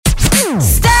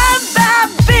Stav,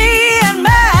 Abby, and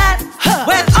Matt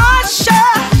with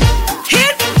Osher.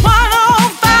 Hit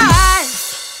 105.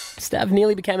 Stav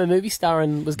nearly became a movie star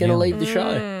and was going to leave the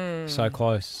show. So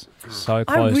close. So I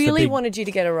close. really wanted you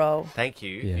to get a role. Thank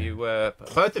you. Yeah. You were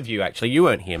both of you actually. You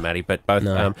weren't here, Maddie, but both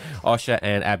Osher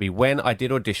and Abby. When I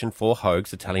did audition for Hogues,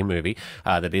 the telly movie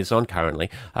that is on currently,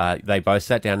 they both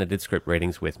sat down and did script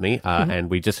readings with me, and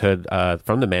we just heard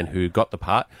from the man who got the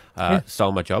part,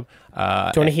 stole my job. Do you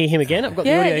want to hear him again? I've got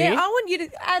the audio here. I want you to,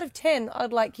 out of 10,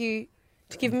 I'd like you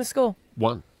to give him a score.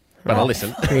 1. But I'll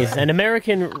listen. He's an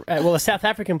American, a South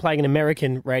African playing an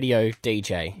American radio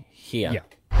DJ here. Yeah.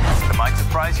 It might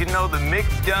surprise you to know that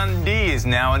Mick Dundee is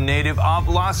now a native of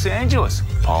Los Angeles.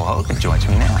 Paul Hogan joins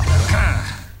me now.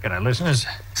 G'day, listeners.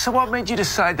 So what made you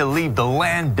decide to leave the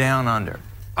land down under?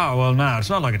 Oh, well, no, it's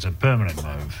not like it's a permanent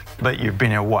move. But you've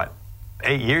been here, what,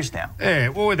 8 years now? Yeah,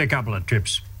 well, with a couple of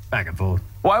trips back and forth.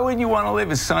 Why wouldn't you want to live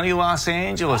in sunny Los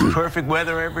Angeles? Perfect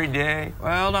weather every day.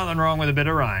 Well, nothing wrong with a bit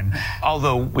of rain.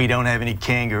 Although we don't have any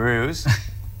kangaroos.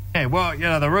 Yeah, well, you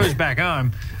know, the roos back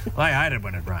home, they hate it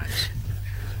when it rains.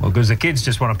 Well, because the kids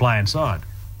just want to play inside.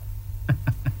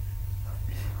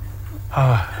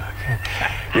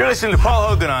 You're listening to Paul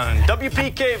Hogan on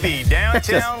WPKB,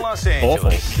 downtown Los Angeles. Awful.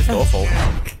 Just awful.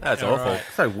 That's awful.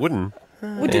 So wooden.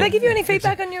 Well, did they give you any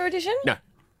feedback on your audition? No.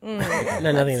 No,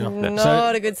 nothing at all.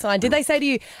 Not a good sign. Did they say to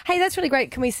you, hey, that's really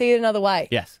great, can we see it another way?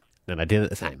 Yes. Then I did it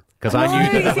the same. Because I knew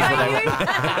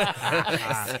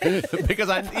because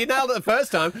you nailed it the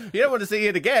first time. You don't want to see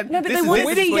it again. No, but This they is- want this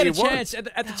We is didn't what get a you want. chance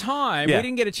at the time. Yeah. We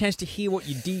didn't get a chance to hear what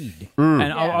you did,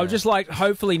 and I was just like,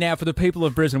 hopefully now for the people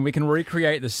of Brisbane, we can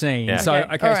recreate the scene. Yeah. So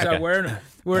Okay. All right. so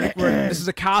we're this is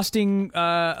a casting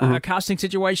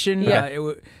situation. Yeah.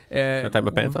 Can I take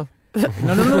my pants off?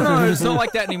 No, it's not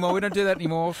like that anymore. We don't do that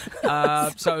anymore.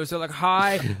 So like,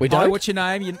 hi, don't? what's your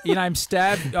name? Your name's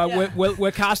Stav.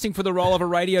 We're casting for the role of a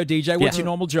radio DJ. What's your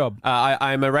normal job?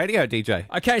 I'm a radio DJ.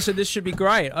 Okay, so this should be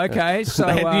great. Okay, so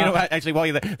You know, actually, while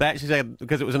you're there, they actually said,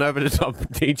 because it was an over-the-top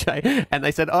DJ, and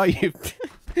they said,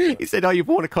 he said, you've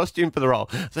worn a costume for the role.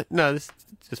 I said, no, this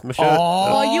is just my shirt.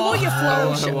 Oh, you wore your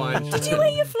floral shirt. Hawaiian Did you wear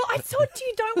your floral? I thought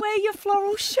you don't wear your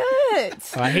floral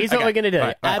shirts. All right, here's what we're going to do.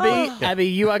 Right. Abby,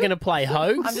 you are going to play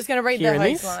Hogues. I'm just going to read the Hearing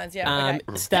host this. lines. Yeah, okay.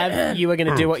 Stav, you are going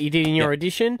to do what you did in your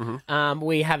audition.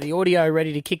 We have the audio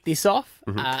ready to kick this off.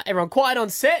 Everyone quiet on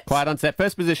set. Quiet on set.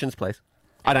 First positions, please.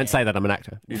 I don't say that. I'm an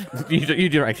actor. You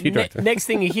direct. You direct. Next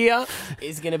thing you hear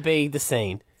is going to be the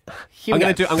scene. Here I'm we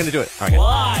going go. to do it. Okay.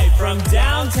 Live from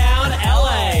downtown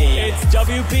LA, it's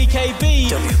WPKB.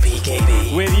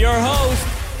 WPKB. With your host,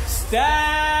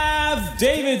 Stav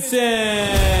Davidson.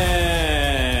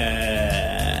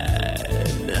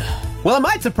 Well, it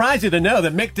might surprise you to know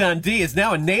that Mick Dundee is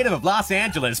now a native of Los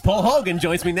Angeles. Paul Hogan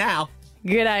joins me now.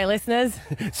 G'day, listeners.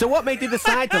 So what made you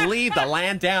decide to leave the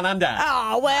land down under?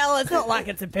 Oh, well, it's not like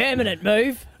it's a permanent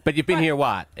move. But you've been here,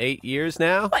 what, 8 years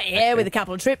now? But yeah, with a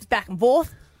couple of trips back and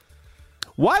forth.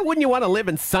 Why wouldn't you want to live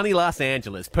in sunny Los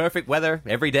Angeles? Perfect weather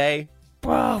every day.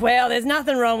 Oh, well, there's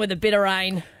nothing wrong with a bit of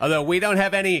rain. Although we don't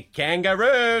have any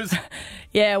kangaroos.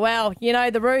 Yeah, well, you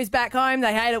know, the roos back home,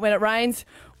 they hate it when it rains.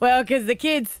 Well, because the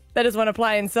kids, they just want to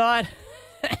play inside.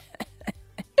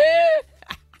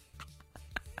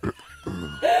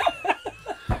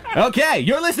 Okay,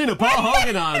 you're listening to Paul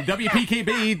Hogan on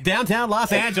WPKB, downtown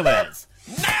Los Angeles.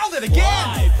 Nailed it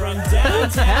again! Live from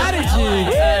downtown.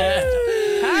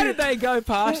 How did they go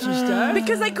past you, Stav?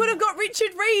 Because they could have got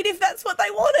Richard Reed if that's what they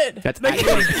wanted. That's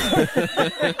actually...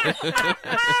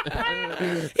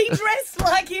 He dressed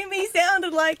like him, he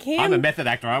sounded like him. I'm a method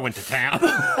actor. I went to town.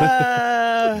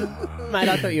 Mate,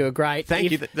 I thought you were great.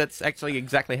 Thank you. That's actually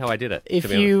exactly how I did it.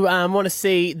 If you want to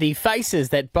see the faces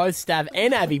that both Stav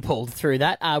and Abby pulled through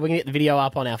that, we're going to get the video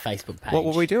up on our Facebook page. What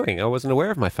were we doing? I wasn't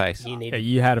aware of my face. You need Yeah,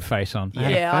 you had a face on.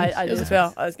 Yeah, I just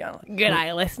felt, I was going like,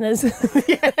 g'day, listeners.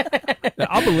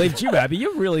 I believed you, Abby.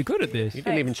 You're really good at this. You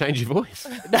didn't even change your voice.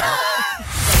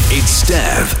 It's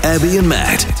Stav, Abby and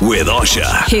Matt with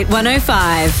Osher. Hit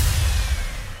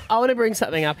 105. I want to bring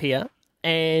something up here,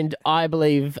 and I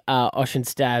believe Osh and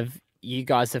Stav, you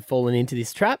guys have fallen into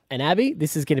this trap. And Abby,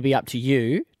 this is going to be up to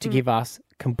you to give us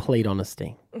complete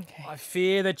honesty. I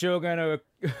fear that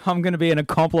I'm going to be an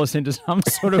accomplice into some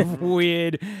sort of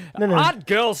weird, aren't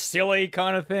girls silly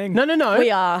kind of thing. No.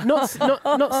 We are. Not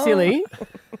silly.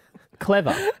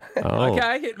 Clever. Oh.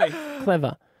 Okay, hit me.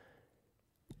 Clever.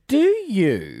 Do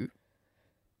you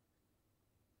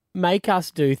make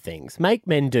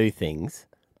men do things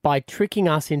by tricking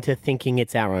us into thinking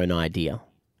it's our own idea?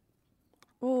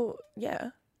 Well,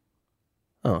 yeah.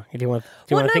 Oh, do you want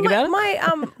to think about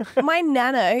it? My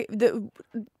nano,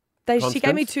 She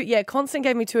gave me Constant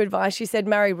gave me 2 advice. She said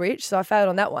marry rich, so I failed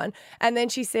on that one. And then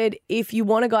she said if you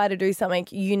want a guy to do something,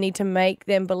 you need to make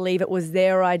them believe it was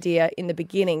their idea in the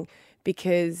beginning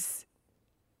because,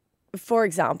 for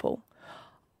example,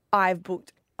 I've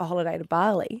booked a holiday to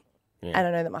Bali and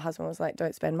I know that my husband was like,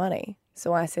 don't spend money.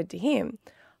 So I said to him,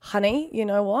 honey, you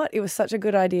know what? It was such a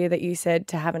good idea that you said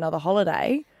to have another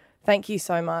holiday. Thank you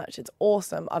so much. It's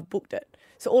awesome. I've booked it.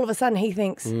 So all of a sudden he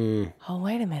thinks, oh,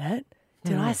 wait a minute.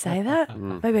 Did I say that?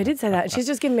 Maybe I did say that. And she's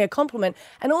just giving me a compliment.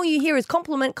 And all you hear is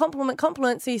compliment, compliment,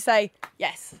 compliment. So you say,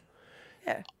 yes.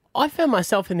 Yeah. I found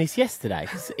myself in this yesterday.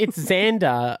 It's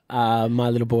Xander, my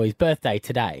little boy's birthday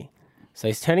today. So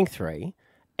he's turning 3.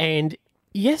 And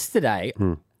yesterday,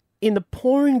 in the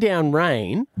pouring down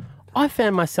rain, I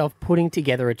found myself putting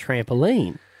together a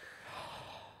trampoline.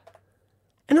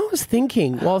 And I was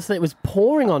thinking, whilst it was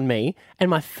pouring on me and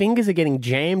my fingers are getting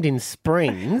jammed in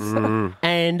springs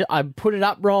and I put it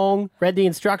up wrong, read the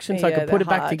instructions so I could put it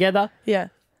back together. Yeah.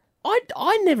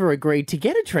 I never agreed to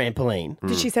get a trampoline.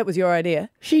 Did she say it was your idea?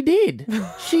 She did.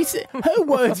 She said, her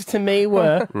words to me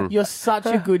were, you're such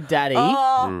a good daddy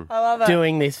I love it.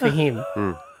 doing this for him.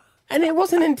 And it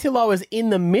wasn't until I was in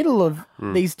the middle of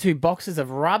these 2 boxes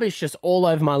of rubbish just all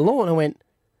over my lawn, I went,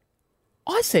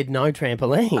 I said no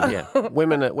trampoline. Yeah,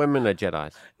 women are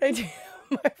Jedis.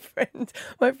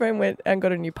 My friend went and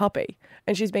got a new puppy,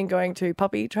 and she's been going to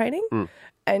puppy training,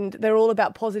 and they're all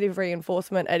about positive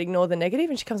reinforcement and ignore the negative.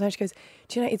 And she comes home, and she goes,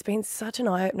 "Do you know, it's been such an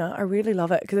eye opener. I really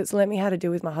love it because it's learnt me how to deal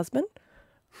with my husband."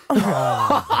 Positive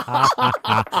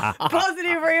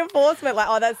reinforcement, like,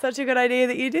 oh, that's such a good idea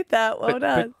that you did that. Well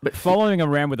done. But following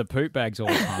around with the poop bags all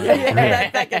the time.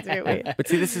 That gets a bit weird. But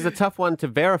see, this is a tough one to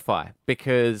verify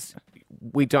because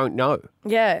we don't know.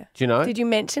 Yeah. Do you know? Did you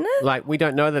mention it? Like, we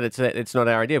don't know that it's not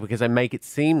our idea because they make it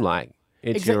seem like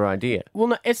it's your idea. Well,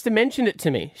 no, Esther mentioned it to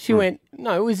me. She went,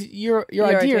 no, it was your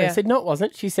idea. I said, no, it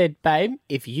wasn't. She said, babe,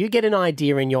 if you get an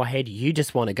idea in your head, you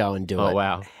just want to go and do it. Oh,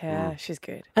 wow. Yeah, she's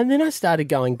good. And then I started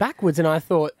going backwards and I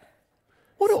thought,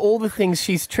 what are all the things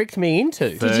she's tricked me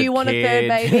into? Did you want a third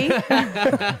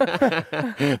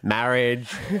baby?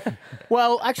 Marriage.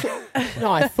 Well, actually,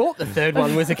 no, I thought the third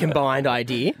one was a combined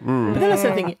idea. But then I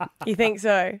started thinking, You think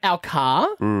so? our car,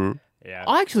 Yeah.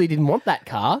 I actually didn't want that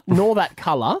car, nor that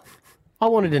colour. I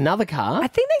wanted another car. I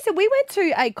think they said we went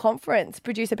to a conference,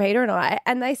 producer Peter and I,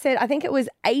 and they said I think it was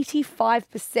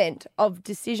 85% of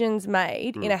decisions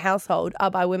made in a household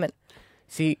are by women.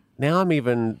 See, now I'm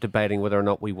even debating whether or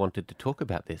not we wanted to talk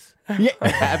about this. Yeah.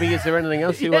 Abby, is there anything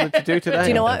else you wanted to do today? Do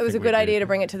you know what? It was a good idea to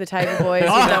bring it to the table, boys.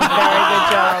 You've done a very good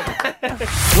job.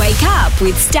 Wake up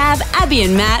with Stav, Abby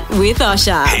and Matt with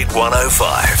Osher. Hit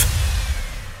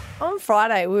 105. On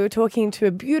Friday, we were talking to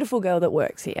a beautiful girl that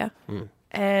works here,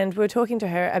 and we were talking to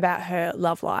her about her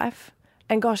love life.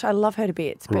 And gosh, I love her to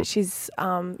bits, but she's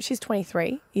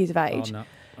 23 years of age. Oh, no.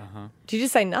 Did you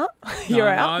just say no? You're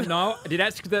out. No. Did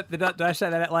I say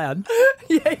that out loud?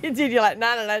 Yeah, you did. You're like,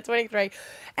 no, 23.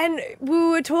 And we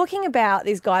were talking about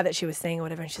this guy that she was seeing or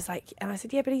whatever, and she's like, and I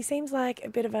said, yeah, but he seems like a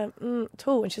bit of a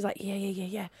tool. And she's like,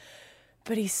 yeah.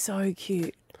 But he's so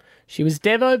cute. She was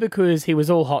Devo because he was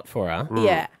all hot for her.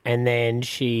 Yeah. And then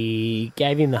she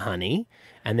gave him the honey.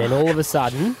 And then all of a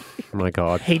sudden, Oh, my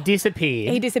God. he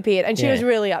disappeared. And she was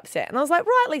really upset. And I was like,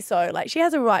 rightly so. Like, she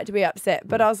has a right to be upset.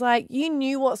 But I was like, you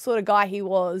knew what sort of guy he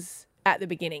was at the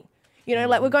beginning. You know,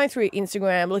 like, we're going through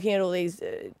Instagram, looking at all these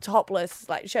topless,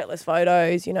 like, shirtless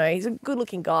photos. You know, he's a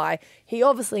good-looking guy. He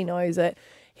obviously knows it.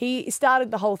 He started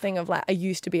the whole thing of, like, I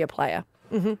used to be a player.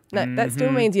 No, that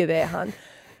still means you're there, hun.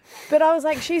 But I was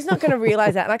like, she's not going to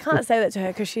realise that. And I can't say that to her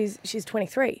because she's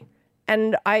 23.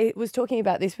 And I was talking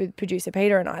about this with producer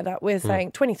Peter and I, that we're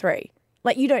saying 23.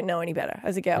 Like, you don't know any better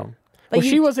as a girl. Like,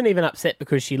 she wasn't even upset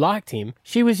because she liked him.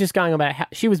 She was just going about how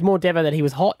she was more Devo that he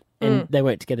was hot and they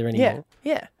weren't together anymore.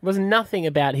 Yeah. It was nothing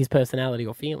about his personality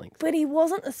or feelings. But he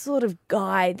wasn't the sort of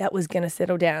guy that was going to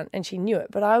settle down, and she knew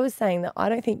it. But I was saying that I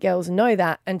don't think girls know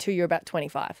that until you're about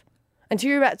 25.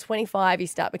 Until you're about 25, you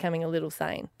start becoming a little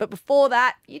sane. But before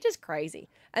that, you're just crazy.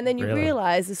 And then you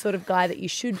realise the sort of guy that you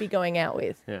should be going out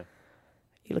with. Yeah.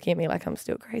 You're looking at me like I'm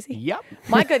still crazy. Yep.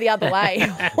 Might go the other way.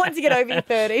 Once you get over your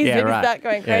 30s, then you start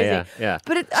going crazy. Yeah.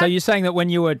 But So you're saying that when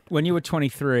you were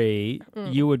 23,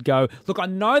 you would go, look, I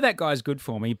know that guy's good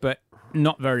for me, but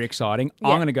not very exciting.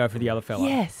 I'm going to go for the other fella.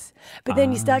 Yes. But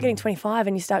then you start getting 25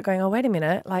 and you start going, oh, wait a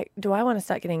minute. Like, do I want to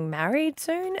start getting married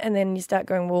soon? And then you start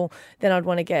going, well, then I'd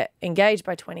want to get engaged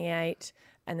by 28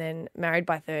 and then married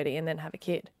by 30 and then have a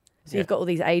kid. So you've got all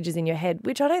these ages in your head,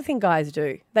 which I don't think guys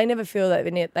do. They never feel that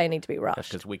they need to be rushed. That's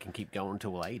because we can keep going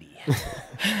till 80.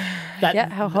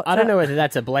 How hot? I don't know whether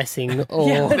that's a blessing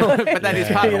or... But that is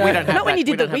part of it. We don't have Not when that. you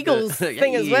did We the don't have Wiggles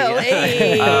thing as well. Yeah.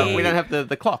 Hey. We don't have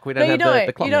the clock. We No, don't you have don't.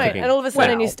 the clock You don't. ticking. And all of a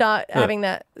sudden Wow. you start having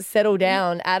that settle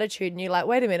down attitude and you're like,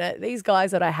 wait a minute, these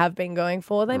guys that I have been going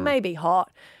for, they may be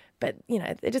hot, but,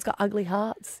 they just got ugly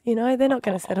hearts. They're not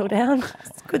going to settle down.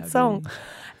 It's a good song.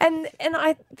 And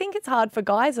I think it's hard for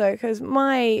guys, though, because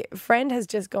my friend has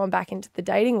just gone back into the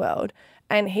dating world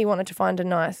and he wanted to find a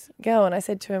nice girl. And I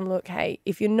said to him, look, hey,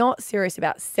 if you're not serious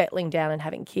about settling down and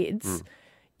having kids,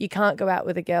 you can't go out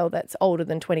with a girl that's older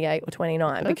than 28 or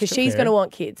 29 because she's going to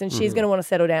want kids and she's going to want to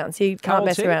settle down. So you can't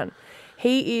mess around.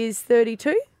 He is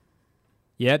 32.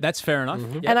 Yeah, that's fair enough.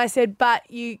 Yep. And I said, but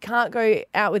you can't go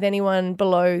out with anyone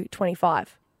below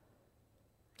 25.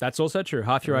 That's also true.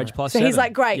 Half your age plus So 7. he's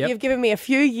like, great, Yep. you've given me a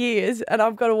few years and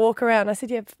I've got to walk around. I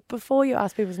said, yeah, before you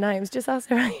ask people's names, just ask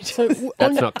their age.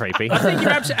 That's not creepy. I think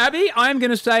you're Abby, I'm going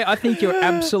to say I think you're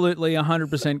absolutely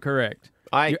 100% correct.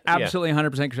 You're absolutely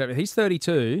 100% correct. He's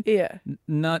 32. Yeah.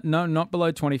 No, not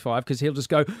below 25 because he'll just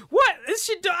go, what? This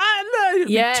should no.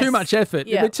 Yes. Too much effort.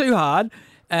 Yeah. It'll be too hard.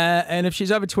 And if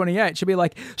she's over 28, she'll be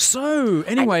like, so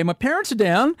anyway, my parents are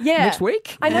down next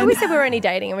week. I know we said we were only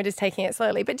dating and we're just taking it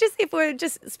slowly, but just if we're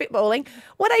just spitballing,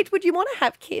 what age would you want to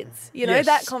have kids? Yes.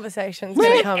 That conversation's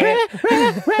going to come in.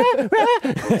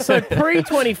 So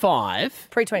pre-25.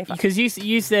 Pre-25. Because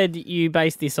you said you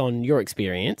based this on your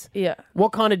experience. Yeah.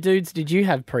 What kind of dudes did you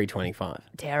have pre-25?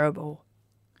 Terrible.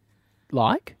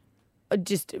 Like?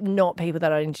 Just not people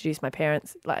that I introduced to my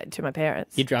parents.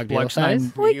 You drug Blokes dealers?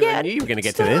 named- Well, I knew you were going to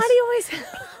get to this.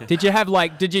 Did you have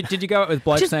did you go out with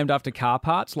blokes named after car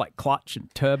parts like clutch and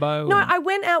turbo? No, I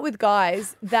went out with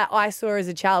guys that I saw as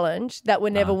a challenge that were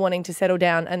never wanting to settle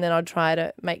down, and then I'd try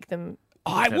to make them.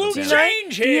 I will down.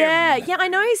 change him. Yeah. I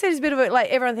know he said he's a bit of a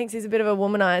everyone thinks he's a bit of a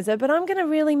womanizer, but I'm going to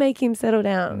really make him settle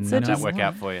down. So How'd that just work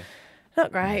out for you?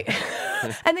 not great.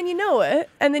 And then you know it,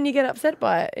 and then you get upset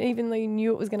by it, even though you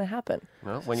knew it was going to happen.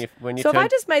 Well, when you So if turn... I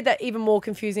just made that even more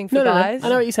confusing for No. guys, I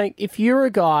know what you're saying. If you're a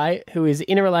guy who is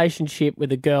in a relationship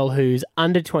with a girl who's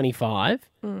under 25,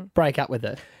 break up with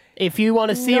her. If you want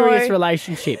a serious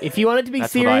relationship, if you want it to be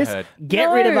That's what I serious, heard. get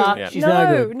rid of her. Yeah. She's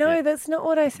no good. No, that's not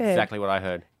what I said. Exactly what I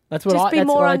heard. That's what Just be that's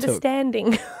more what I took.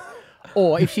 understanding.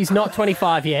 Or if she's not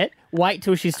 25 yet, wait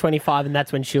till she's 25 and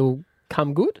that's when she'll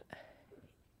come good.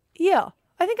 Yeah.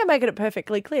 I think I'm making it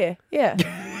perfectly clear. Yeah.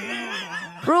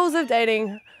 Rules of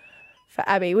dating for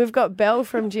Abby. We've got Belle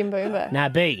from Jim Boomer. Now,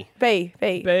 B. B.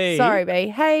 B. Sorry, B.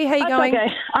 Hey, how you going? Okay,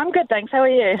 I'm good, thanks. How are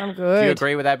you? I'm Do you good.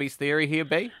 agree with Abby's theory here,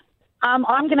 B? I'm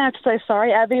going to have to say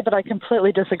sorry, Abby, but I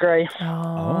completely disagree.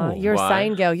 Oh, you're why? a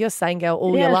sane girl. You're a sane girl all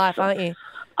your Yes. life, aren't you?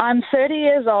 I'm 30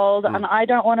 years old, and I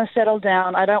don't want to settle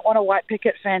down. I don't want a white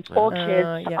picket fence or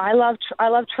kids. yeah. I love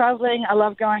traveling. I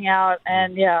love going out,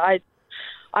 and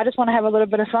I just want to have a little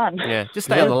bit of fun. Yeah. Just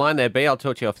stay on the line there, B. I'll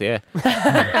talk to you off the air.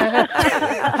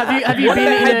 Have you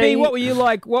been in Hey, B, a... what were you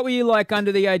like? What were you like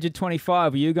under the age of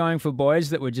 25? Were you going for boys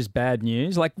that were just bad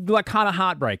news, like kind of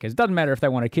heartbreakers? Doesn't matter if they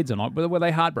wanted kids or not, but were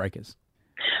they heartbreakers?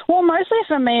 Well, mostly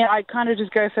for me, I kind of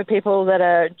just go for people that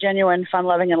are genuine,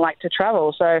 fun-loving, and like to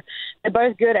travel. So they're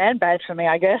both good and bad for me,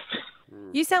 I guess.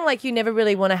 You sound like you never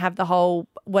really want to have the whole,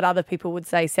 what other people would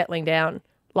say, settling down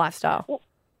lifestyle.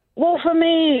 Well, for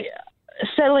me,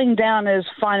 settling down is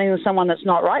finding someone that's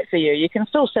not right for you. You can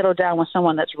still settle down with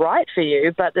someone that's right for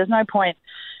you, but there's no point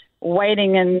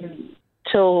waiting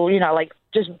until,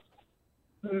 just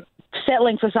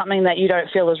settling for something that you don't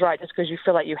feel is right just because you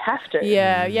feel like you have to.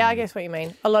 Yeah, I guess what you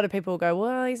mean. A lot of people go,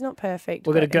 well, he's not perfect.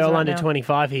 We've got a but he's girl right under now.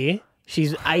 25 here.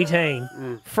 She's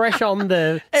 18, fresh on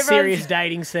the Everyone's- serious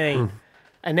dating scene.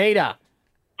 Anita.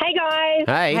 Hey guys.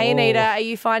 Hey. Hey, Anita, are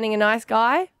you finding a nice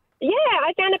guy? Yeah,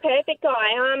 I found a perfect guy.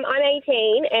 I'm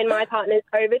 18 and my partner's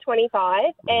over 25,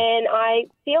 and I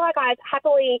feel like I've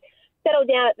happily settled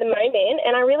down at the moment,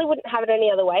 and I really wouldn't have it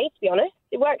any other way, to be honest.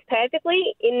 It works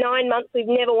perfectly. In 9 months, we've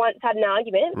never once had an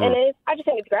argument, and I just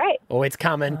think it's great. Oh, it's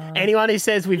coming. Anyone who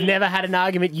says we've never had an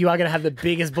argument, you are going to have the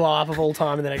biggest blow up of all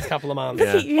time in the next couple of months.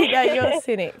 Yeah. You're a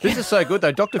cynic. This is so good,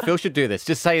 though. Dr. Phil should do this.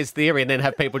 Just say his theory and then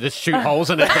have people just shoot holes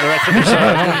in it for the rest of the show.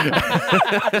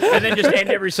 And then just end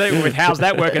every segment with, how's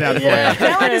that working out for you?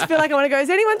 Now I just feel like I want to go, is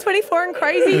anyone 24 and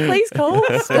crazy? Please call.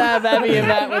 Stav, Abby and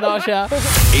Matt with Osher.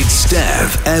 It's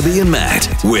Stav, Abby and Matt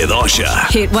with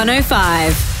Osher. Hit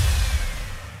 105.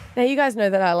 Now, you guys know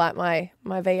that I like my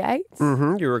V8s.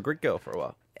 Mm-hmm. You were a grid girl for a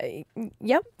while.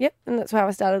 Yep. And that's how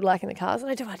I started liking the cars. And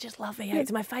I just love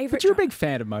V8s. My favourite. But you're a big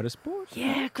fan of motorsport.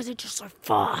 Yeah, because they're just so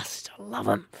fast. I love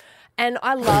them. And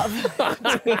I love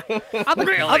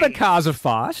Other cars are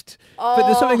fast, but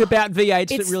there's something about V8s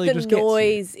that it's really the just gets you.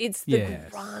 noise, it's the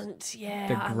Yes. grunt. Yeah,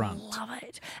 The grunt. I love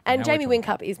it. And Now Jamie we're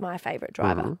Whincup is my favourite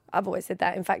driver. I've always said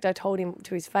that. In fact, I told him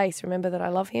to his face, remember that I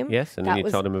love him? Yes, and then you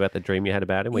told him about the dream you had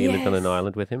about him, where you lived on an Yes.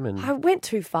 island with him, and I went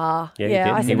too far. Yeah, you did.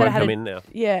 I He said that won't I had come a, in now.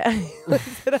 Yeah, I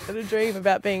said I had a dream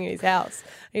about being in his house.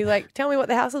 He's like, "Tell me what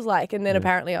the house is like," and then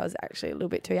apparently I was actually a little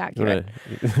bit too accurate.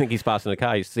 I think he's passing a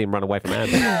car. You see him run away from Anne.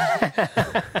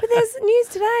 But there's news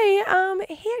today.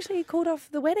 He actually called off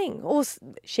the wedding, or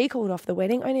she called off the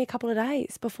wedding only a couple of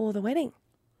days before the wedding.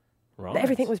 Right.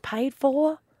 Everything was paid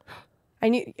for.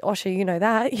 And you, Osher, you know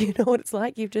that. You know what it's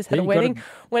like. You've just had Yeah, a you gotta- wedding.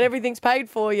 When everything's paid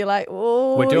for, you're like,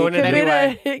 oh, We're doing it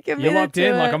anyway. You're locked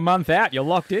in like a month out. You're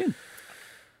locked in.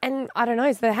 And I don't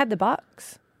know. So they had the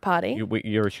Bucks party.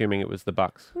 You're assuming it was the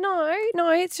Bucks. No,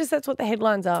 it's just that's what the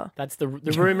headlines are. That's the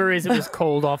rumor is it was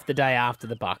called off the day after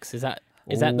the Bucks. Is that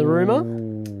the rumor?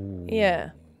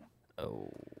 Yeah.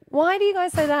 Why do you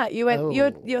guys say that? You went.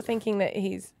 You're thinking that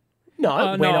he's. No,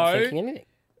 we're not no. thinking anything.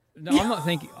 No, I'm not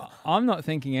thinking. I'm not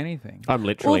thinking anything. I'm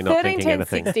literally Well, not thinking 13,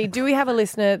 anything. 60. Do we have a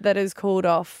listener that has called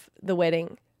off the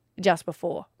wedding just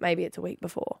before? Maybe it's a week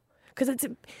before, because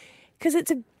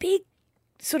it's a big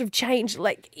sort of change,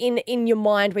 like in your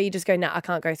mind, where you just go, "Nah, I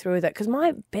can't go through with it." Because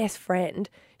my best friend,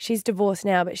 she's divorced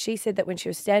now, but she said that when she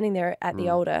was standing there at the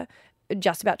altar,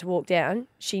 just about to walk down,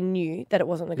 she knew that it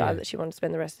wasn't the guy that she wanted to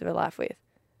spend the rest of her life with.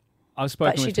 I've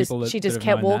spoken But she with just people that she that just have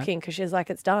kept known that. walking because she was like,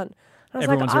 "It's done." I was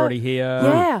Everyone's like, already here.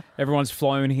 Yeah. Everyone's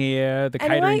flown here. The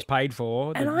And catering's I- paid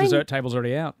for. The and I- dessert table's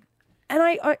already out. And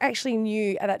I actually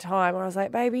knew at that time, I was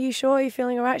like, "Baby, you sure you're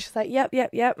feeling all right?" She's like, "Yep."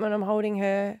 And I'm holding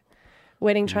her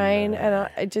wedding train, and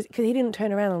I just because he didn't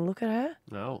turn around and look at her.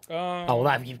 No. Oh,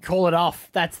 well, you call it off.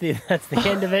 That's the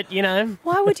end of it. You know.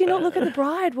 Why would you not look at the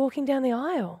bride walking down the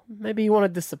aisle? Maybe you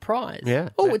wanted the surprise. Yeah.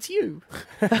 Oh, it's you.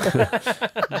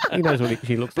 He knows what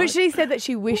she looks But like. she said that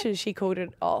she wishes she called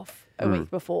it off a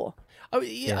week before. Oh,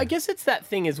 yeah, I guess it's that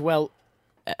thing as well.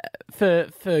 For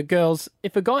girls,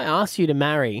 if a guy asks you to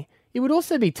marry, it would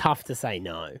also be tough to say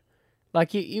no.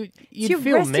 Like you'd It's your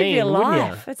feel rest mean, of your wouldn't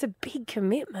life. It's a big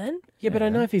commitment. you? Yeah, but I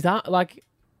know if he's like,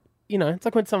 you know, it's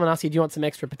like when someone asks you, "Do you want some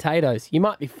extra potatoes?" You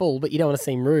might be full, but you don't want to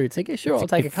seem rude. So yeah, sure, I'll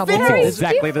take a couple more. very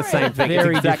Exactly the same thing. It's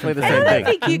Very exactly the And same I don't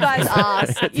thing. think you guys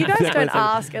ask. You guys don't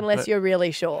ask unless you're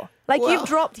really sure. Like you've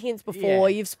dropped hints before.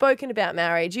 yeah. You've spoken about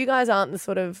marriage. You guys aren't the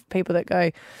sort of people that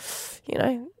go, you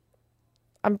know,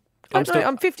 I'm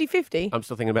 50-50. I'm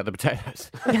still thinking about the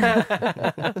potatoes.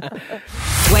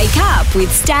 Wake up with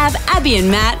Stav, Abby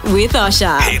and Matt with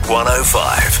Osher. Hit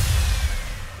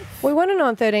 105. We want to know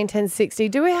on 13 10 60,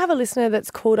 do we have a listener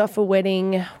that's called off a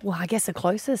wedding? Well, I guess the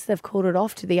closest they've called it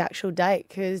off to the actual date,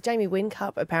 because Jamie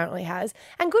Whincup apparently has.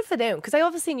 And good for them, because they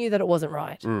obviously knew that it wasn't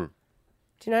right. Do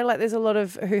you know, like there's a lot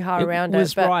of hoo-ha around It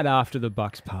was it. But right after the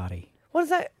Bucks party. what is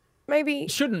that? Maybe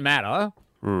It shouldn't matter,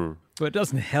 but it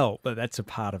doesn't help that that's a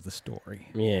part of the story.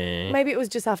 Yeah. maybe it was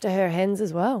just after her hens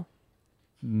as well.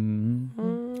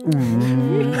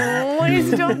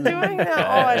 Please stop doing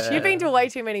that. Oh, you've been to way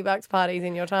too many Bucks parties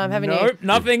in your time, haven't you? Nope,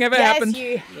 nothing ever Yes, happened.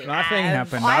 you Nothing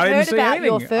happened. I didn't heard see about anything.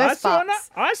 your first I Bucks.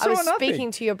 saw was nothing.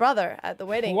 speaking to your brother at the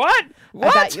wedding. What?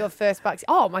 About your first Bucks.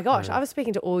 Oh my gosh, I was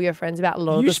speaking to all your friends about a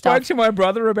lot of You the spoke stuff to my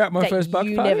brother about my that first Bucks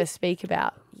you party? never speak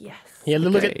about. Yes. Yeah,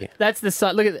 look Okay. at that's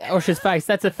the look at Osher's face.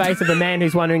 That's the face of a man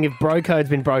who's wondering if bro code's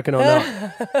been broken or not.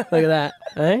 Look at that,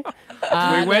 eh?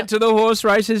 We went to the horse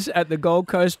races at the Gold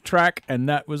Coast track, and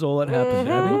that was all that happened,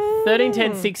 Abby. 13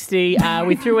 10 60.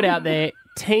 We threw it out there.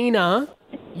 Tina,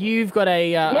 you've got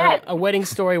a wedding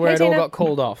story where Hey, it all Tina. got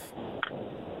called off.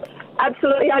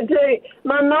 Absolutely, I do.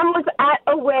 My mum was at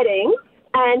a wedding,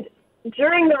 and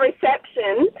during the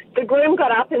reception, the groom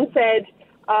got up and said,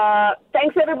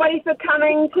 thanks everybody for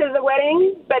coming to the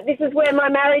wedding, but this is where my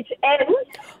marriage ends.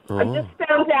 I just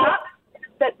found out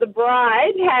that the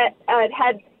bride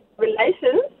had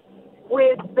relations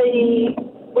with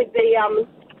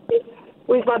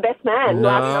my best man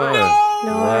last night.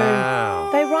 No. Wow.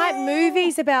 They write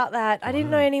movies about that. I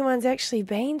didn't know anyone's actually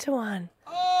been to one.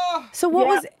 So what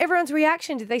was everyone's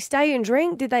reaction? Did they stay and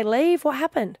drink? Did they leave? What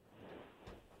happened?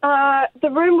 The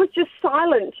room was just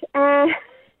silent, and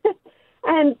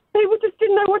people just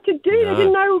didn't know what to do. They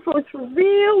didn't know if it was for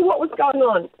real, what was going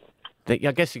on. I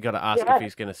guess you got to ask if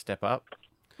he's going to step up.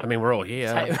 I mean, we're all here.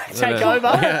 Take over.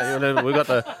 Yeah, we got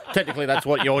technically, that's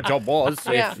what your job was.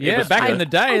 Yeah. Yeah, back in the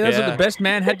day, that's what the best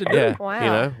man had to do. Yeah, Wow. you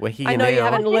know, we're here I know now. you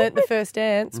haven't learnt the first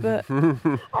dance, but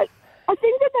I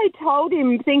think that they told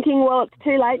him thinking, well, it's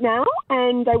too late now,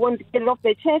 and they wanted to get it off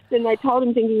their chest, and they told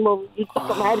him thinking, well, you just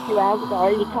got married a few hours ago,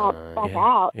 you can't back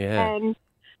out. yeah. And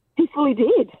he fully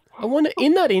did. I wonder,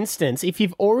 in that instance, if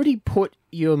you've already put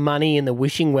your money in the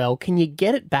wishing well, can you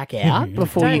get it back out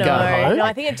before Don't you know. go home? No,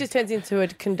 I think it just turns into a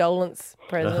condolence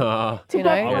present. Do you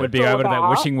know? I would be over to that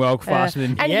wishing well faster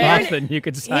than, And faster than you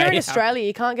could say. Here in Australia,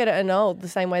 you can't get it annulled the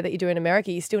same way that you do in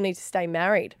America. You still need to stay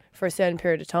married for a certain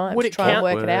period of time Would to it try and count?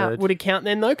 work it out. Would it count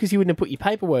then, though? Because you wouldn't have put your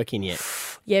paperwork in yet.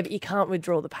 Yeah, but you can't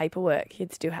withdraw the paperwork.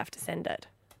 You'd still have to send it.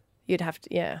 You'd have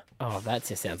to, yeah. Oh, that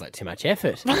just sounds like too much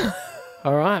effort.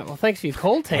 All right. Well, thanks for your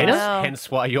call, Tina. Wow. Hence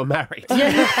why you're married. It's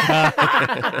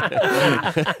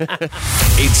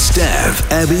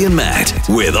Stav, Abby and Matt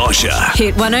with Osher.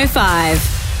 Hit 105.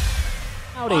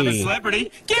 Howdy. I'm a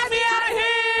celebrity. Get me out of here!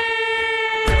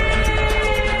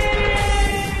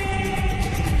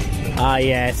 Ah,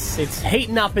 yes. It's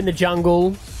heating up in the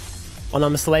jungle on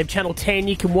I'm a Celeb. Channel 10.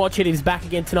 You can watch it. It's back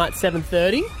again tonight,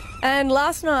 7:30. And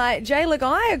last night, Jay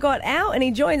Lagaya got out and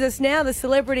he joins us now, the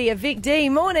celebrity of Vic D.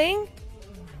 Morning.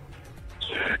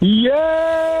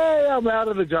 Yay! I'm out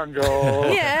of the jungle.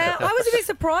 Yeah, I was a bit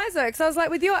surprised though, because I was like,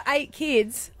 with your 8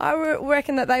 kids, I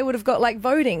reckon that they would have got like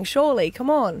voting, surely. Come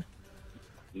on.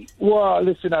 Well,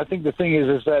 listen, I think the thing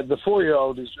is that the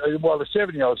 4-year-old is, well, the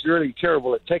 7-year-old is really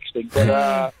terrible at texting. But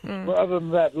other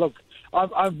than that, look,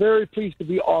 I'm very pleased to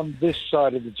be on this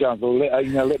side of the jungle.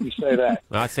 Let me say that.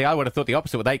 I see. I would have thought the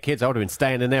opposite with 8 kids. I would have been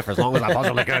staying in there for as long as I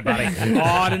possibly could, buddy. Oh,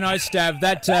 I don't know, Stav.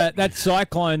 That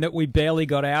cyclone that we barely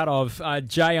got out of,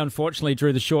 Jay unfortunately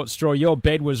drew the short straw. Your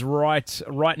bed was right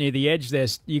near the edge there.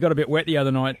 You got a bit wet the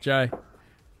other night, Jay.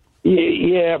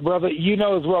 Yeah, brother, you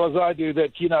know as well as I do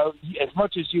that, as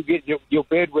much as you get your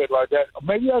bed wet like that,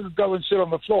 maybe I could go and sit on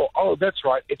the floor. Oh, that's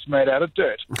right, it's made out of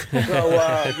dirt.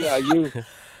 So,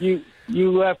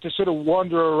 you have to sort of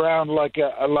wander around like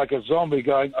a zombie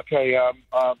going, okay,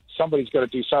 somebody's got to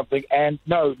do something. And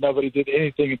no, nobody did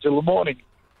anything until the morning.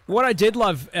 What I did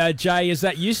love, Jay, is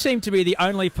that you seem to be the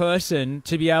only person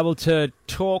to be able to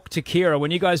talk to Kira.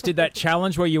 When you guys did that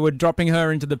challenge where you were dropping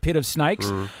her into the pit of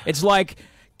snakes, it's like,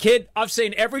 kid, I've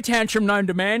seen every tantrum known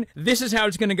to man. This is how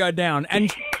it's going to go down.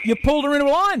 And you pulled her into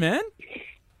a line, man.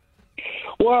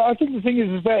 Well, I think the thing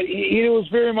is that it was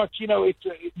very much,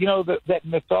 that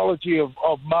mythology of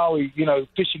Maui,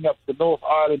 fishing up the North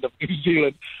Island of New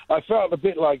Zealand. I felt a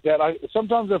bit like that.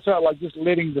 Sometimes I felt like just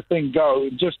letting the thing go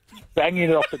and just banging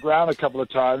it off the ground a couple of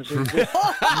times and just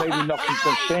maybe knocking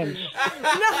some sense.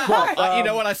 But, you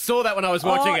know what? I saw that when I was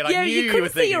watching it. I knew you you couldn't were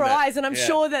see thinking your that. eyes, and I'm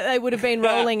sure that they would have been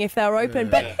rolling if they were open.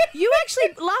 But you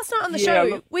actually, last night on the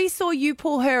show, we saw you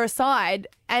pull her aside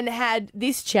and had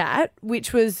this chat,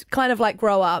 which was kind of like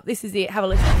grow up. This is it. Have a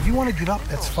listen. If you want to give up,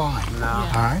 that's fine. No.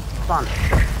 All right? Fun.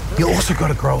 You also got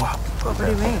to grow up. What do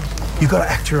you mean? You got to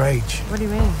act your age. What do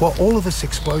you mean? Well, all of this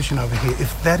explosion over here,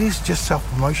 if that is just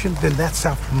self-promotion, then that's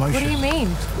self-promotion. What do you mean?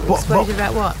 Explosion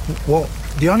about what? Well,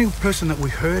 the only person that we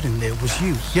heard in there was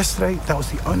you. Yesterday, that was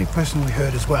the only person we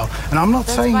heard as well. And I'm not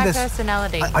saying my this.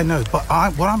 personality. I know, but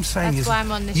what I'm saying That's is why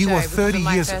I'm on this you show, were because 30 of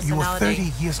my years. You were 30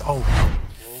 personality. years old.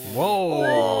 Whoa.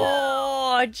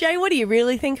 Oh, Jay, what do you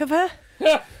really think of her?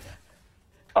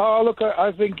 Oh, look,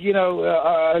 I think,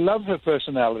 I love her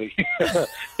personality.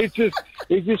 It's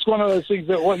just one of those things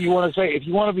that what you want to say. If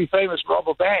you want to be famous, rob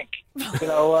a bank.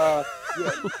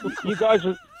 You guys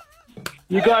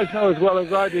know as well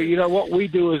as I do, what we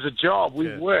do is a job.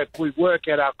 We work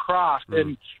at our craft,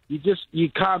 and you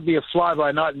can't be a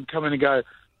fly-by-night and come in and go,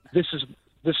 this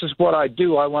is what I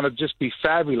do. I want to just be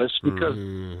fabulous, because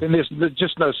then there's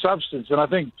just no substance. And I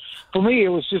think for me, it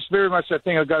was just very much that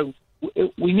thing. I go,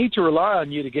 we need to rely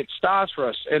on you to get stars for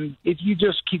us. And if you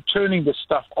just keep turning this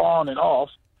stuff on and off,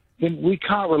 then we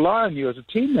can't rely on you as a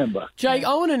team member. Jake,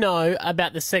 I want to know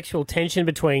about the sexual tension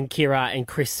between Kira and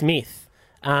Chris Smith.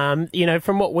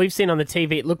 From what we've seen on the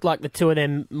TV, it looked like the two of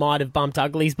them might have bumped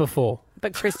uglies before.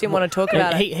 But Chris didn't want to talk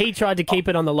about it. He tried to keep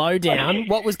it on the low down.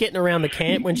 What was getting around the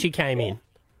camp when she came in?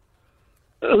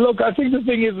 Look, I think the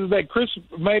thing is that Chris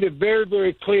made it very,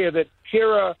 very clear that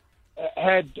Kira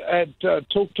had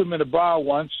talked to him in a bar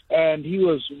once, and he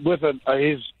was with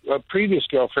his previous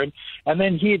girlfriend, and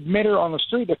then he had met her on the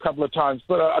street a couple of times.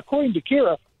 But according to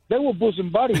Kira, they were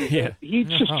bosom buddies. Yeah. He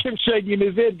just kept shaking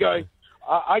his head going,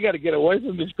 I got to get away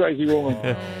from this crazy woman.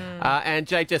 And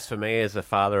Jake, just for me, as a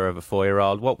father of a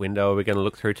 4-year-old, what window are we going to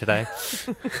look through today?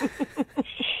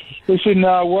 Listen,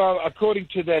 well, according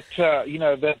to that,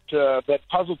 that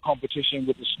puzzle competition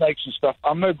with the snakes and stuff,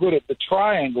 I'm no good at the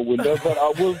triangle window, but I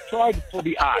will try for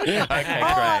the arch. Okay, great.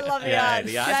 I love the arch.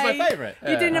 The arch is my Jay, favourite.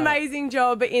 You did an amazing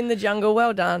job in the jungle.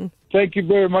 Well done. Thank you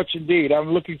very much indeed.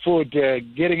 I'm looking forward to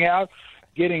getting out,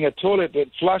 getting a toilet that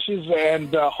flushes,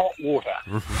 and hot water.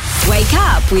 Wake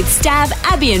up with Stav,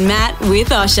 Abby and Matt with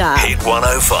Osher. Hit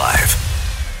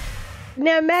 105.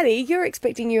 Now, Maddie, you're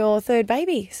expecting your third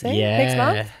baby soon. Next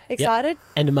month. Excited? Yep.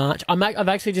 End of March. I've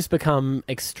actually just become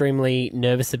extremely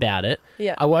nervous about it.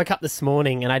 Yeah. I woke up this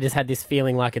morning and I just had this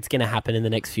feeling like it's going to happen in the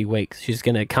next few weeks. She's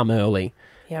going to come early.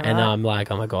 Yeah, and right. I'm like,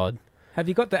 oh my God. Have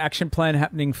you got the action plan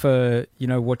happening for,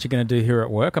 what you're going to do here at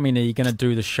work? I mean, are you going to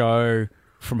do the show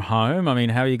from home? I mean,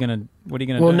 what are you going to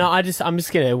do? Well, no, I'm just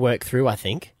going to work through, I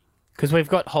think, because we've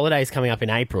got holidays coming up in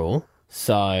April.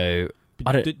 So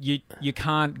you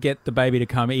can't get the baby to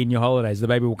come in your holidays. The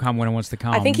baby will come when it wants to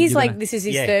come. I think he's like, this is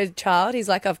his third child. He's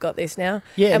like, I've got this now.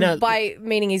 Yeah, and no, by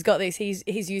meaning he's got this, he's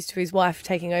used to his wife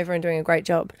taking over and doing a great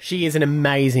job. She is an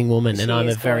amazing woman, and I'm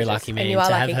a very gorgeous. lucky man And you are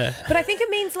to lucky. have her. But I think it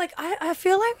means, like, I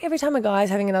feel like every time a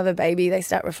guy's having another baby, they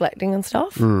start reflecting on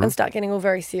stuff Mm. and start getting all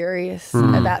very serious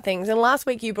Mm. about things. And last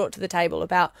week you brought to the table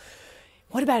about,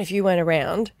 what about if you weren't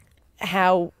around?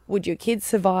 How would your kids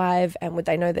survive, and would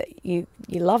they know that you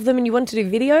love them and you want to do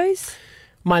videos?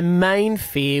 My main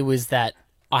fear was that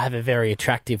I have a very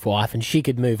attractive wife and she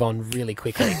could move on really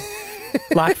quickly.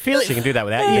 Like, She can do that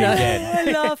without you dead.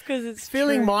 I laugh because it's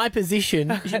feeling true. my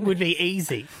position would be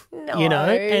easy. No,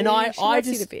 And she loves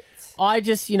you to bits. I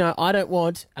don't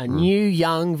want a new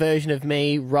young version of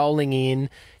me rolling in,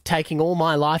 taking all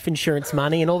my life insurance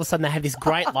money, and all of a sudden they have this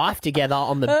great life together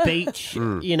on the beach,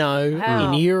 Wow.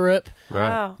 in Europe. Right.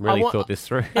 Wow. Really thought this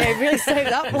through. Yeah, he really stayed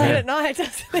up late at night,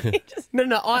 doesn't he?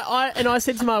 No, I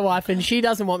said to my wife, and she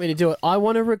doesn't want me to do it, I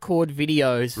want to record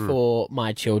videos for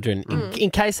my children.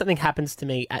 In case something happens to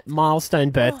me at milestone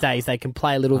birthdays, they can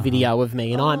play a little video of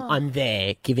me, and I'm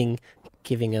there giving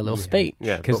a little speech.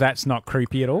 Yeah, because that's not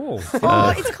creepy at all.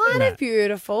 Oh, it's kind of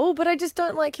beautiful, but I just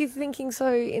don't like his thinking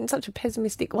so in such a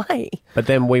pessimistic way. But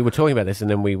then we were talking about this, and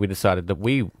then we decided that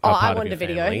we are I part of wanted your a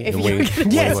video, family, if and you we, could-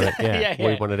 we Yes. wanted, Yeah.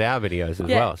 we wanted our videos as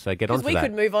Yeah. well. So get on Because to we that.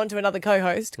 could move on to another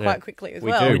co-host Yeah. quite quickly as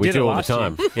we well. do. We did it do all the last year.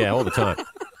 time. Yeah, all the time.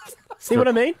 See what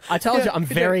I mean? I told you I'm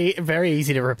very, very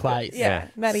easy to replace. Yeah.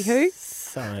 Maddie, who?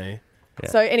 So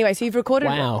So anyway, so you've recorded.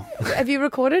 Wow. Have you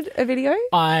recorded a video?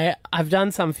 I've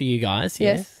done some for you guys,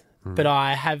 yes. Yes. But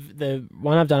I have the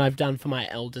one I've done for my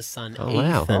eldest son, Oh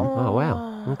wow. Ethan. Oh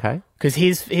wow. Okay. Because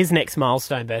his next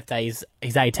milestone birthday is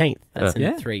his 18th. That's in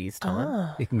Yeah. 3 years'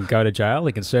 time. He can go to jail.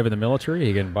 He can serve in the military.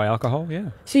 He can buy alcohol. Yeah.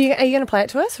 So are you going to play it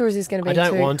to us, or is this going to be? I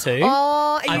don't want to.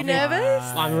 Oh, are you nervous?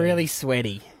 I'm really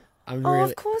sweaty. I'm Oh, really.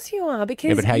 of course you are, because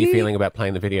Yeah, but how are you feeling about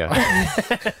playing the video?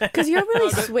 Because you're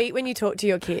really sweet when you talk to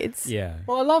your kids. Yeah.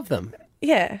 Well, I love them.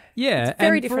 Yeah. Yeah, It's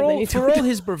very and different than you for talk all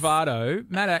his bravado,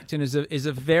 Matt Acton is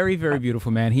a very, very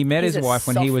beautiful man. He met He's his a wife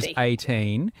when he was softie.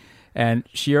 18, and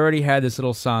she already had this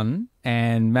little son,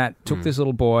 and Matt took this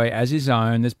little boy as his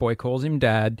own. This boy calls him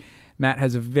Dad. Matt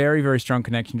has a very, very strong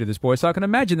connection to this boy, so I can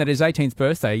imagine that his 18th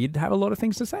birthday, you'd have a lot of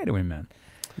things to say to him, man.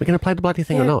 We're going to play the bloody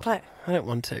thing or not? Play, I don't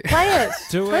want to. play it.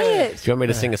 Play it. Do you want me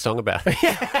to sing a song about it?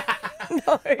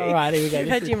 No. All right, here we go. You've This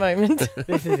had is- your moment.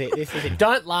 This is it. This is it.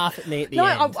 Don't laugh at me at the No,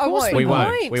 end. I won't. We I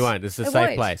won't. We won't. This is a I safe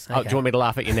won't. place. Oh, do Okay. you want me to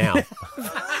laugh at you now?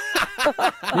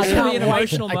 This will be an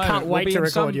emotional I moment. can't We'll wait be to in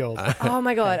record some- yours. Oh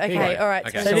my god. Okay. All right.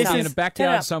 Okay. So So this this in is- a Turn it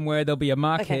backyard up. somewhere. There'll be a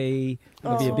marquee.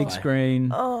 There'll be a big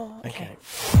screen. Oh. Okay.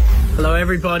 Hello,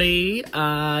 everybody.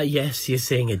 Yes, you're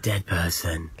seeing a dead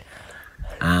person.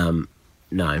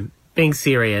 No, being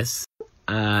serious.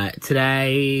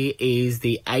 Today is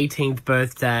the 18th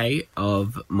birthday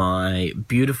of my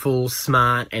beautiful,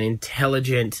 smart, and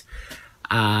intelligent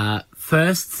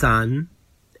first son,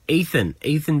 Ethan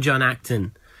John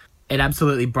Acton. It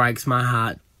absolutely breaks my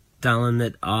heart, darling,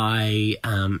 that I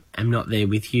am not there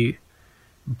with you,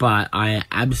 but I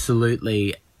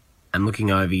absolutely am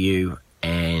looking over you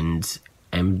and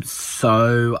am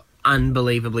so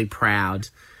unbelievably proud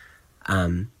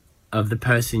of the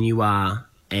person you are,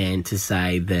 and to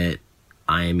say that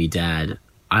I am your dad.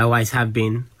 I always have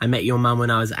been. I met your mum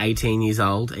when I was 18 years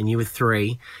old and you were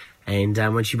 3. And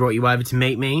when she brought you over to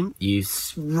meet me, you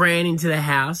ran into the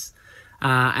house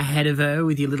ahead of her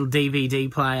with your little DVD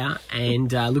player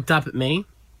and looked up at me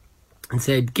and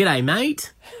said, "G'day,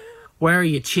 mate. Where are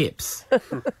your chips?"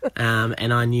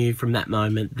 And I knew from that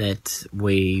moment that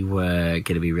we were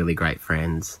going to be really great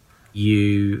friends.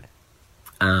 You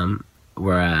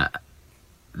were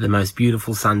the most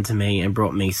beautiful son to me and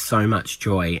brought me so much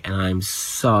joy, and I'm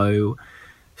so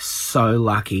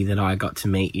lucky that I got to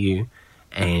meet you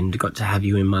and got to have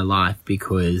you in my life,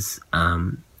 because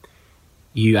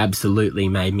you absolutely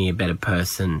made me a better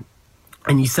person,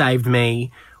 and you saved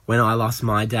me when I lost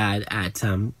my dad at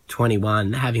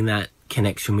 21. Having that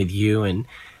connection with you and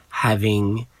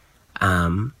having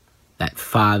that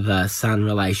father-son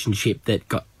relationship that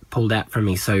got pulled out from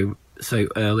me so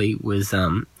early was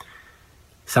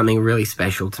something really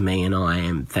special to me, and I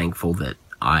am thankful that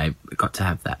I got to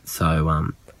have that.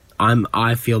 So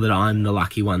I feel that I'm the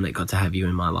lucky one that got to have you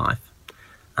in my life.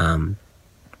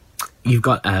 You've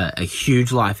got a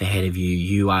huge life ahead of you.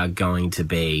 You are going to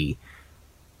be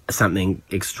something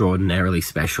extraordinarily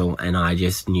special, and I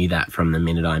just knew that from the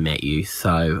minute I met you.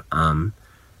 So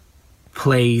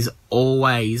please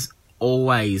always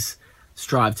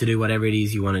strive to do whatever it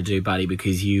is you want to do, buddy,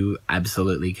 because you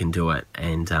absolutely can do it.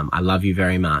 And I love you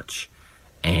very much.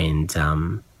 And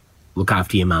look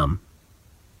after your mum.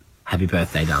 Happy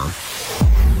birthday, darling.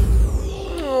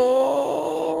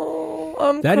 Oh,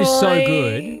 I'm That is so crying.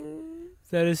 good.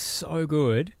 That is so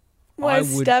good. Why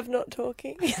is Stav not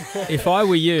talking? If I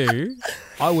were you,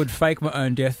 I would fake my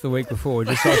own death the week before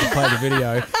just so I could play the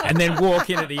video and then walk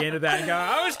in at the end of that and go,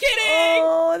 I was kidding!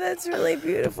 Oh, that's really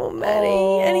beautiful, Maddie.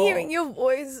 Oh. And hearing your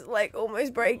voice, like,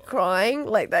 almost break crying,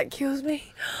 like, that kills me.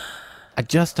 I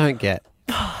just don't get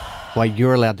why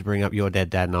you're allowed to bring up your dead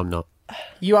dad and I'm not.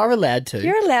 You are allowed to.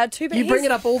 You're allowed to, but You bring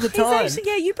he's- it up all the he's time. Actually,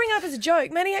 yeah, you bring it up as a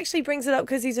joke. Maddie actually brings it up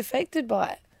because he's affected by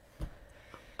it.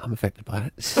 I'm affected by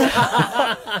it.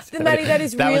 Maddie, that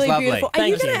is That was really lovely. beautiful. Are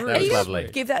Thank you you. gonna That was lovely.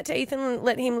 give that to Ethan and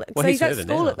let him? Well, so he's at heard it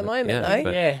school now, at the but- moment,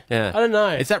 though. Yeah. I don't know.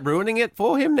 Is that ruining it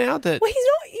for him now? That Well,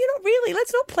 you're not really.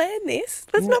 Let's not plan this.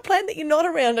 Let's not plan that you're not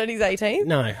around on his 18th.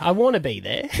 No, I want to be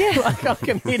there. Yeah. Like, I'm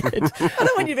committed. I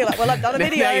don't want you to be like, well, I've done a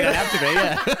video. Now you don't have to be,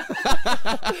 yeah.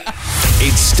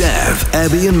 It's Stav,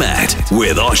 Abby and Matt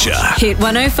with Osher. Hit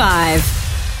 105.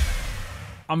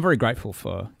 I'm very grateful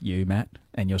for you, Matt,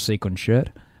 and your sequin shirt.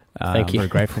 Thank I'm you. very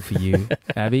grateful for you,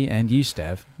 Abby, and you,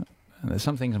 Stav. There's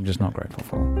some things I'm just not grateful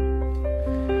for.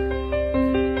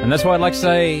 And that's why I'd like to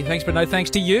say thanks but no thanks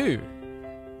to you.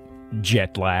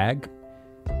 Jet lag.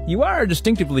 You are a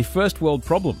distinctively first world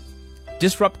problem.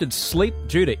 Disrupted sleep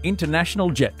due to international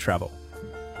jet travel.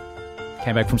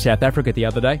 Came back from South Africa the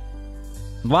other day.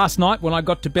 Last night when I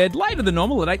got to bed later than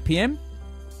normal at 8 p.m,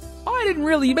 I didn't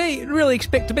really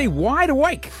expect to be wide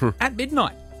awake at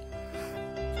midnight.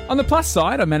 On the plus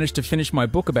side, I managed to finish my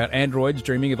book about androids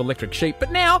dreaming of electric sheep,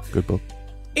 but now Good book.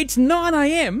 it's 9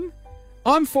 a.m,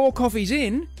 I'm 4 coffees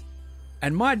in,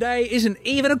 and my day isn't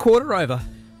even a quarter over.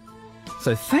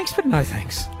 So thanks but no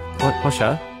thanks. What,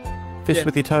 Osher? Fist Yeah.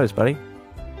 with your toes, buddy.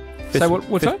 So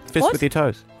what's that? Fist What? with your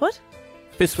toes. What?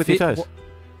 Fist with your Fi- toes.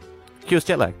 Cures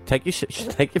jet lag. Take your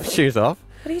take your shoes off.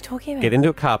 What are you talking about? Get into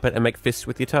a carpet and make fists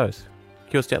with your toes.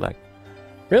 Cures jet lag.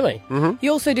 Really?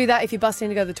 You also do that if you bust in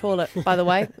to go to the toilet, by the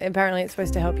way. Apparently it's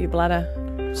supposed to help your bladder.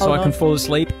 So Hold I can on. fall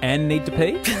asleep and need to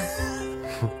pee?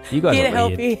 You guys Here are to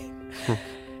help weird. you.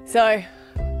 So,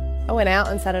 I went out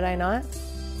on Saturday night.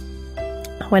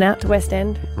 I went out to West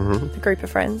End with a group of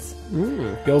friends.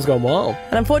 Girls gone wild.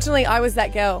 And unfortunately, I was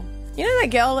that girl. You know that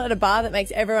girl at a bar that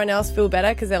makes everyone else feel better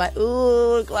because they're like,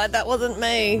 ooh, glad that wasn't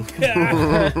me.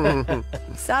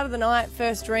 Start of the night,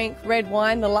 first drink, red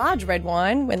wine, the large red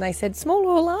wine. When they said small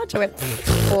or large, I went,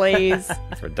 please.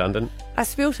 It's redundant. I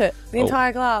spilt it, the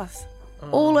entire glass,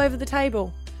 all over the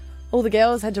table. All the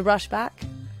girls had to rush back.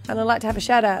 And I'd like to have a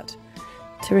shout out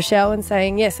to Rochelle and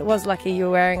saying, yes, it was lucky you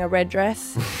were wearing a red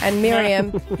dress. And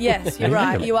Miriam, yes, you're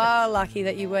right. You are lucky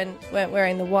that you weren't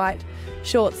wearing the white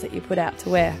shorts that you put out to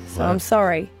wear. So I'm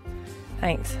sorry.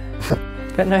 Thanks.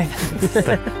 But no thanks.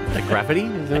 Like gravity?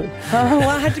 Is it? Oh, well,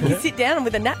 I had to sit down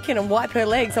with a napkin and wipe her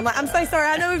legs. I'm like, I'm so sorry.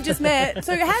 I know we've just met.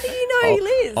 So how do you know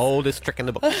Liz? Oldest trick in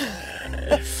the book.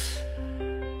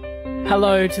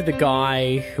 Hello to the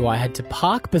guy who I had to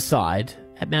park beside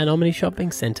at Mount Omni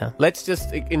Shopping Centre. Let's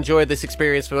just enjoy this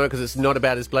experience for a moment because it's not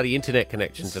about his bloody internet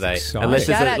connection today. exciting. Unless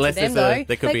Shout out unless to them, there's though.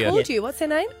 there could They be called you. What's their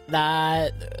name?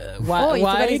 Oh, you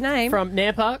forgot his name. from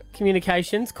Nampa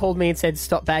Communications called me and said,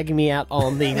 stop bagging me out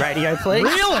on the radio, please.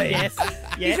 Really? Yes.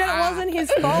 He said it wasn't his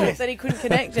fault that he couldn't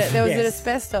connect it. There was an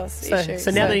asbestos issue.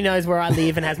 So now that he knows where I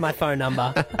live and has my phone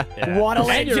number, what a And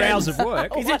legend. your hours of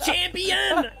work. He's a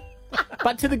champion.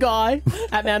 But to the guy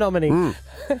at Mount Omni,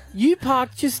 you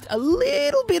parked just a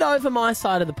little bit over my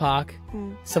side of the park,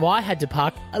 so I had to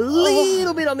park a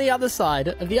little bit on the other side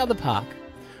of the other park.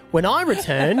 When I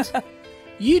returned,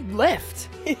 you'd left.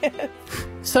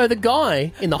 So the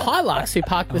guy in the Hilux who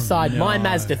parked beside my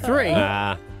Mazda 3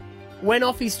 went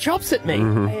off his chops at me.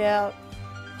 Yeah.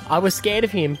 I was scared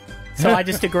of him. So I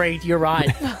just agreed, you're right.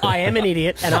 I am an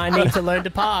idiot and I need to learn to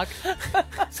park.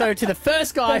 So to the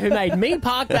first guy who made me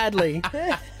park badly,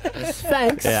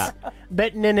 thanks. Yeah.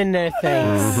 But no,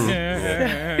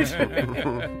 thanks.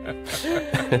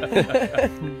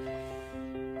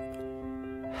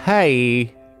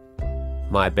 Hey,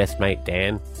 my best mate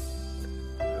Dan,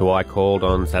 who I called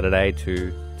on Saturday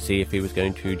to see if he was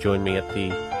going to join me at the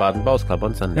Baden Bowls Club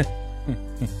on Sunday.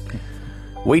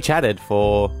 We chatted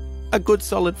for a good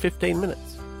solid 15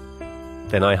 minutes.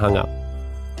 Then I hung up.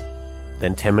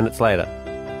 Then 10 minutes later,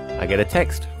 I get a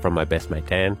text from my best mate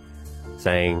Dan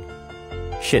saying,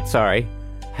 "Shit, sorry,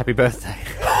 happy birthday."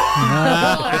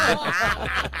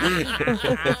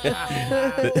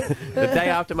 The day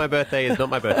after my birthday is not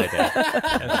my birthday day.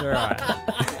 That's all right.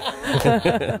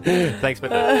 Thanks,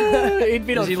 mate. He'd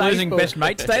been Is on he losing Facebook. best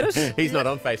mate status? He's not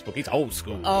on Facebook. He's old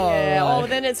school. Yeah,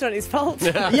 then it's not his fault.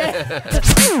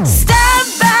 Yeah. Stab,